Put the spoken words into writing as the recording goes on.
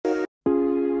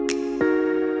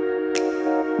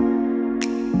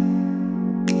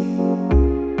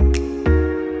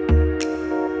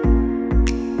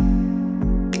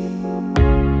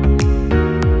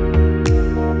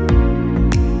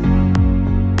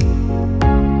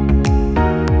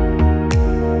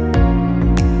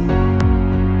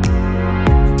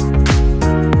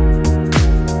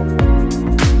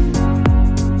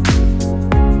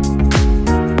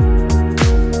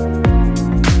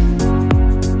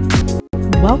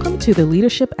Welcome to the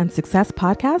Leadership and Success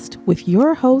Podcast with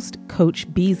your host, Coach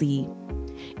BZ.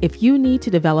 If you need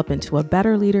to develop into a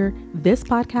better leader, this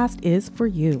podcast is for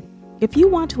you. If you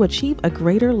want to achieve a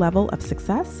greater level of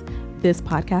success, this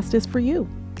podcast is for you.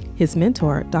 His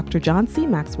mentor, Dr. John C.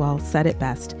 Maxwell, said it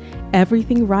best: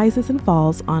 everything rises and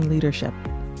falls on leadership.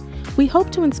 We hope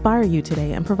to inspire you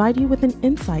today and provide you with an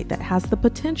insight that has the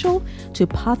potential to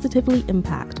positively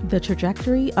impact the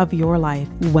trajectory of your life.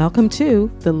 Welcome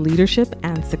to the Leadership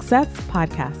and Success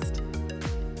Podcast.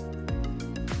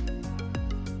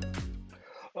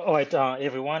 All right,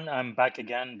 everyone, I'm back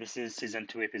again. This is season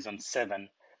 2, episode 7.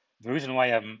 The reason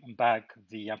why I'm back,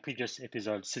 the previous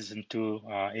episode, season 2,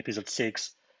 episode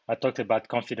 6, I talked about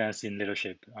confidence in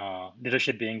leadership.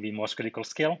 Leadership being the most critical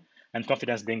skill, and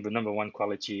confidence being the number one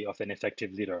quality of an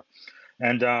effective leader.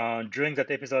 And during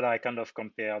that episode, I kind of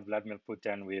compared Vladimir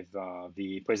Putin with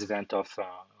the president of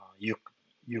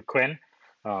Ukraine,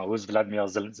 who's Vladimir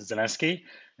Zelensky.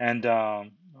 And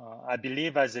I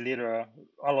believe as a leader,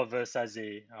 all of us as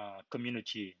a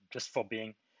community, just for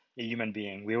being a human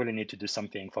being, we really need to do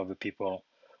something for the people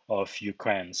of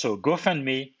Ukraine. So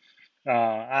GoFundMe,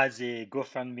 as a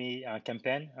GoFundMe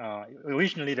campaign,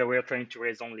 originally they were trying to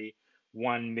raise only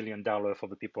 $1 million for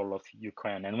the people of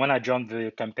Ukraine. And when I joined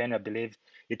the campaign, I believe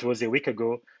it was a week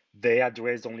ago, they had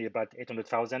raised only about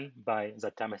 800,000 by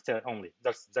that time. I said only.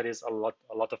 That is a lot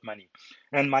of money.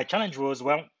 And my challenge was,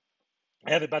 well,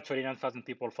 I have about 39,000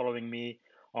 people following me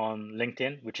on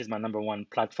LinkedIn, which is my number one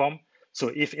platform. So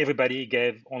if everybody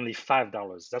gave only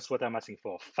 $5, that's what I'm asking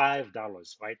for,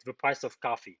 $5, right? The price of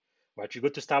coffee, right? You go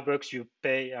to Starbucks, you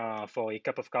pay for a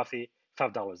cup of coffee,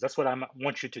 $5. That's what I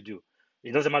want you to do.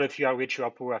 It doesn't matter if you are rich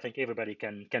or poor. I think everybody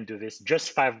can do this.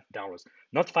 Just $5,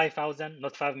 not 5,000,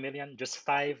 not 5 million, just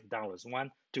 $5. $1,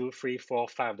 $2, $3, $4,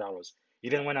 $5.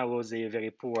 Even when I was a very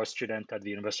poor student at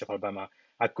the University of Alabama,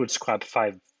 I could scrap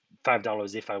 $5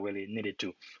 if I really needed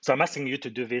to. So I'm asking you to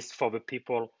do this for the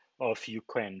people of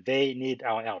Ukraine. They need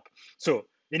our help. So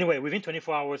anyway, within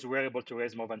 24 hours, we were able to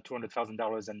raise more than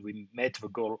 $200,000, and we met the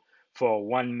goal for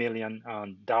 $1 million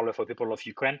for people of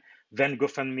Ukraine. Then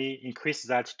GoFundMe increased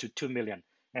that to $2 million.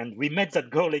 And we met that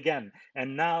goal again.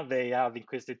 And now they have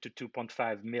increased it to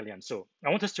 $2.5 million. So I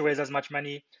want us to raise as much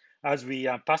money as we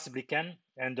possibly can.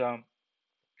 And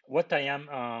what I am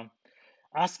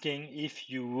asking, if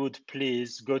you would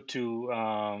please go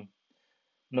to,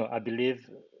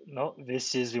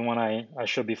 this is the one I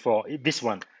showed before. This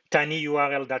one,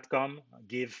 tinyurl.com,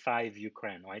 give 5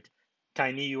 Ukraine, right?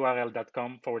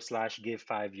 tinyurl.com/give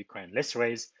 5 Ukraine. Let's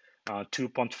raise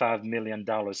 $2.5 million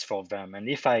for them. And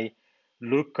if I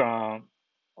look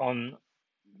on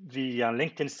the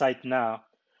LinkedIn site now,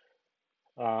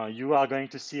 you are going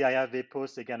to see I have a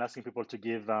post again asking people to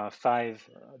give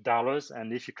 $5.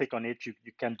 And if you click on it, you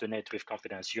can donate with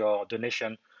confidence. Your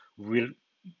donation will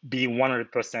be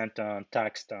 100%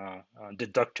 taxed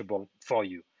deductible for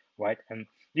you, right? And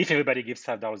if everybody gives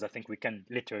 $5, I think we can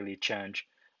literally change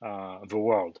the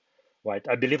world, right?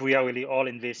 I believe we are really all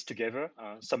in this together.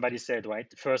 Somebody said, right,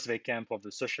 first they camp of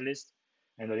the socialists,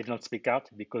 and I did not speak out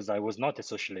because I was not a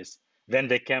socialist. Then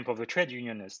they camp of the trade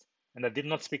unionist, and I did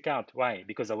not speak out. Why?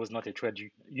 Because I was not a trade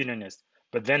unionist.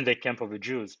 But then they came for the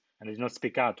Jews, and I did not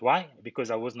speak out. Why? Because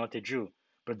I was not a Jew.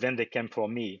 But then they came for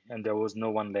me, and there was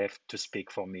no one left to speak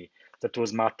for me. That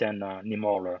was Martin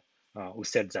Niemöller who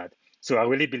said that. So I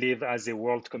really believe as a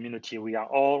world community, we are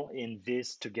all in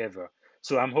this together.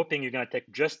 So I'm hoping you're going to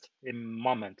take just a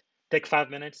moment, take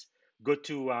 5 minutes, go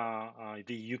to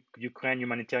the Ukraine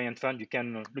Humanitarian Fund. You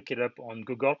can look it up on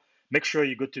Google. Make sure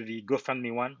you go to the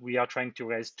GoFundMe one. We are trying to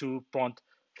raise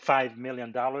 $2.5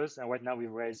 million, and right now we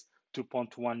raised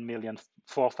 $2.1 million,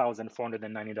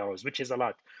 $4,490, which is a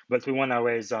lot. But we want to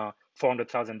raise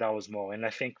 $400,000 more, and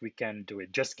I think we can do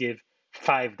it. Just give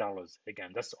 $5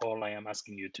 again. That's all I am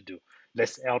asking you to do.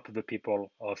 Let's help the people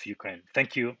of Ukraine.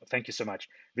 Thank you so much.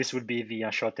 This will be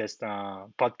the shortest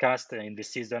podcast in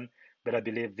this season, but I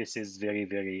believe this is very,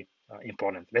 very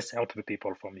important. Let's help the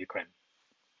people from Ukraine.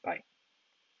 Bye.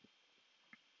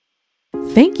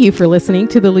 Thank you for listening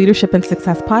to the Leadership and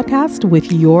Success Podcast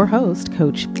with your host,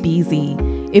 Coach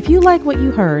BZ. If you like what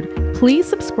you heard, please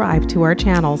subscribe to our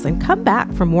channels and come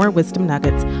back for more wisdom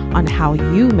nuggets on how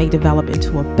you may develop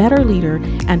into a better leader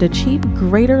and achieve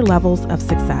greater levels of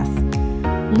success.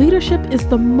 Leadership is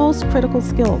the most critical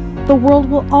skill. The world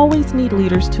will always need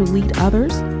leaders to lead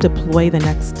others, deploy the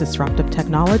next disruptive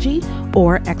technology,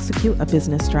 or execute a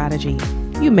business strategy.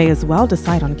 You may as well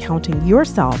decide on counting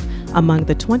yourself among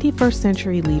the 21st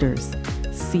century leaders.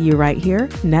 See you right here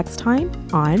next time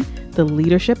on the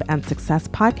Leadership and Success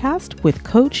Podcast with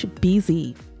Coach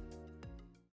BZ.